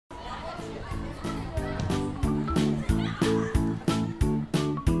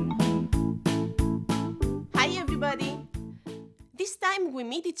everybody! This time we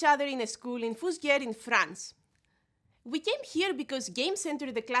meet each other in a school in Fougères in France. We came here because games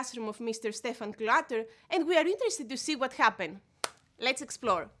entered the classroom of Mr. Stéphane Cloître and we are interested to see what happened. Let's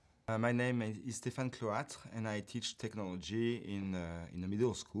explore. My name is Stéphane Cloître and I teach technology in a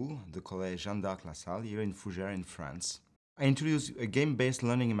middle school, the Collège Jeanne d'Arc-La Salle, here in Fougères in France. I introduced a game-based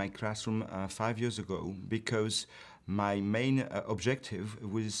learning in my classroom 5 years ago because my main objective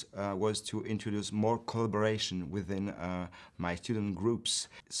was to introduce more collaboration within my student groups.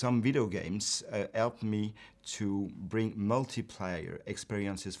 Some video games helped me to bring multiplayer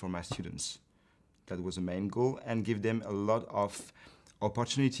experiences for my students. That was the main goal, and give them a lot of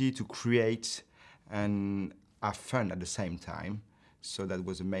opportunity to create and have fun at the same time. So that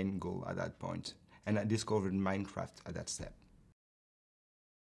was the main goal at that point. And I discovered Minecraft at that step.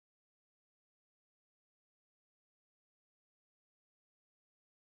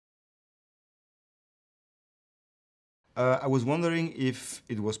 I was wondering if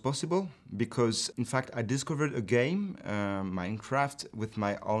it was possible because, in fact, I discovered a game, Minecraft, with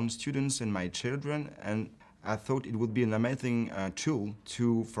my own students and my children, and I thought it would be an amazing tool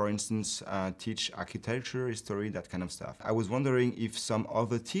to, for instance, teach architecture, history, that kind of stuff. I was wondering if some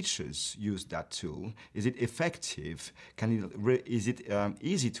other teachers use that tool. Is it effective? Is it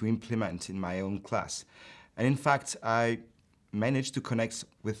easy to implement in my own class? And in fact, I managed to connect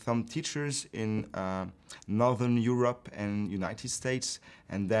with some teachers in Northern Europe and United States,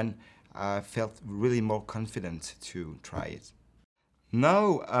 and then I felt really more confident to try it.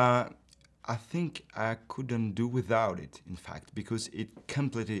 Now, I think I couldn't do without it, in fact, because it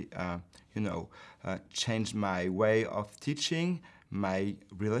completely, changed my way of teaching, my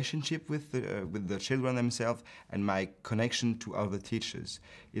relationship with the children themselves, and my connection to other teachers.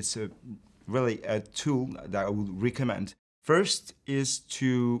 It's really a tool that I would recommend. First is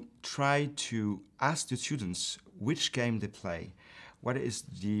to try to ask the students which game they play, what is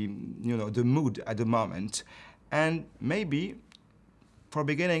the mood at the moment, and maybe for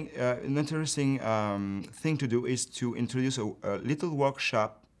beginning, an interesting thing to do is to introduce a little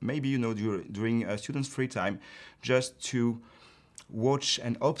workshop, maybe during a student's free time, just to watch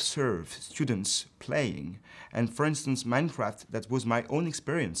and observe students playing. And for instance, Minecraft, that was my own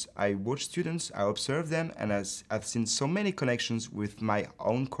experience. I watched students, I observed them, and I've seen so many connections with my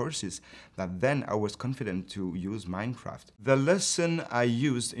own courses that then I was confident to use Minecraft. The lesson I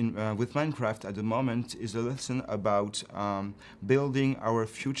used with Minecraft at the moment is a lesson about building our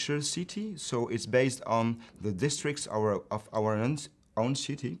future city. So it's based on the districts of our own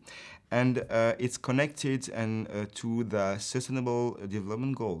city. And it's connected to the Sustainable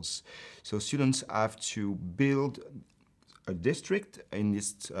Development Goals. So students have to build a district in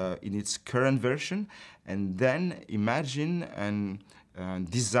its current version, and then imagine and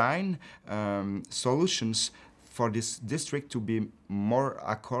design solutions for this district to be more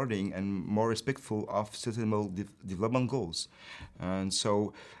according and more respectful of Sustainable Development Goals. And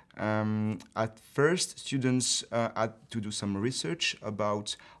so at first, students had to do some research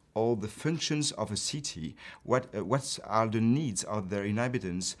about all the functions of a city, what are the needs of their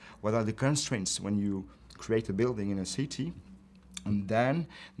inhabitants, what are the constraints when you create a building in a city, and then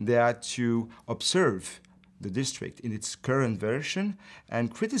they are to observe the district in its current version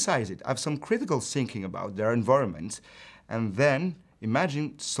and criticize it, have some critical thinking about their environment, and then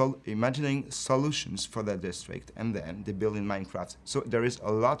imagining solutions for that district, and then they build in Minecraft. So there is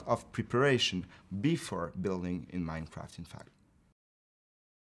a lot of preparation before building in Minecraft, in fact.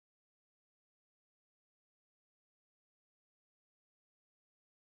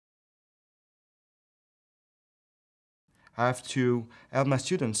 I have to help my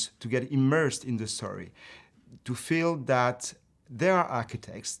students to get immersed in the story, to feel that they are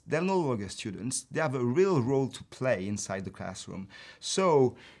architects, they're no longer students, they have a real role to play inside the classroom.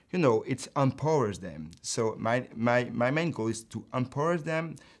 So, it empowers them. So my main goal is to empower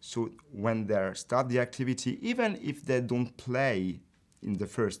them, so when they start the activity, even if they don't play in the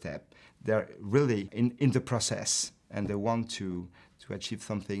first step, they're really in the process, and they want to achieve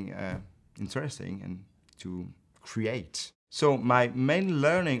something interesting and to create. So my main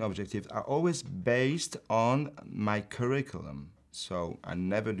learning objectives are always based on my curriculum. So I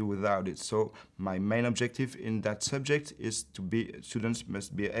never do without it. So my main objective in that subject is students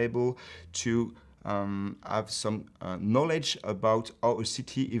must be able to have some knowledge about how a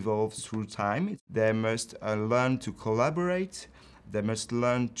city evolves through time. They must learn to collaborate. They must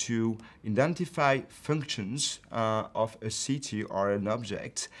learn to identify functions of a city or an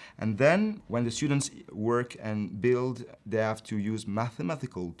object. And then, when the students work and build, they have to use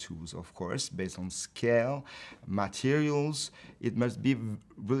mathematical tools, of course, based on scale, materials. It must be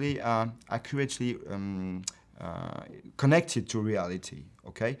really accurately connected to reality,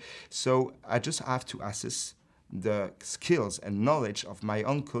 okay? So I just have to assess the skills and knowledge of my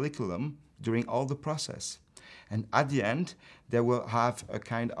own curriculum during all the process. And at the end, they will have a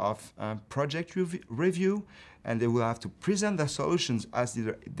kind of project review, and they will have to present their solutions as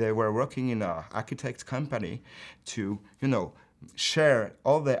they were working in an architect company to, share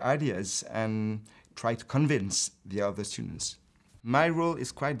all their ideas and try to convince the other students. My role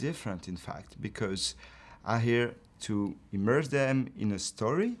is quite different, in fact, because I'm here to immerse them in a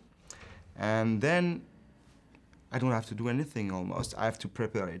story, and then I don't have to do anything almost. I have to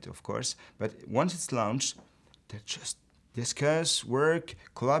prepare it, of course, but once it's launched, they just discuss, work,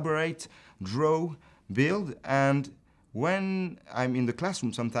 collaborate, draw, build, and when I'm in the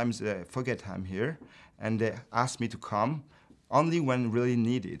classroom, sometimes they forget I'm here, and they ask me to come only when really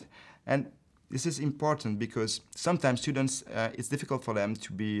needed. And this is important because sometimes students, it's difficult for them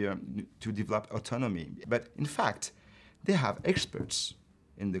to develop autonomy. But in fact, they have experts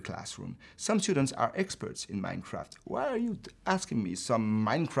in the classroom. Some students are experts in Minecraft. Why are you asking me some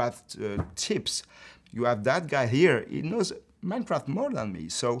Minecraft tips? You have that guy here, he knows Minecraft more than me.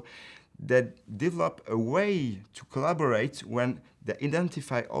 So they develop a way to collaborate when they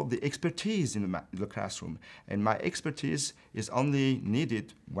identify all the expertise in the classroom. And my expertise is only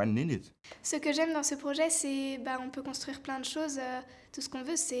needed when needed. Ce que j'aime dans ce projet, c'est on peut construire plein de choses. Tout ce qu'on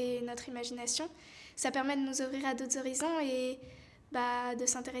veut, c'est notre imagination. Ça permet de nous ouvrir à d'autres horizons et de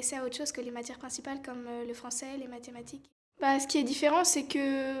s'intéresser à autre chose que les matières principales comme le français, les mathématiques. Ce qui est différent, c'est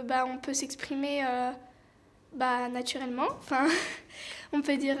que on peut s'exprimer naturellement. Enfin, on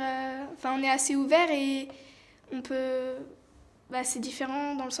peut dire, on est assez ouvert et on peut. C'est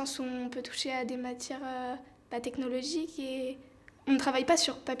différent dans le sens où on peut toucher à des matières technologiques et on ne travaille pas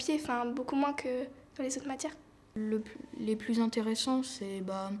sur papier, beaucoup moins que dans les autres matières. Les plus intéressants, c'est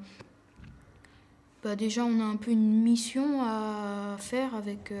déjà on a un peu une mission à faire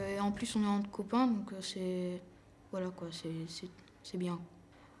avec, et en plus on est entre copains, donc c'est bien.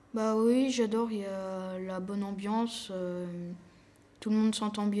 Oui, j'adore, il y a la bonne ambiance, tout le monde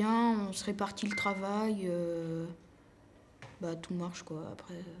s'entend bien, on se répartit le travail, tout marche quoi.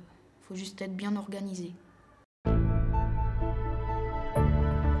 Après, faut juste être bien organisé.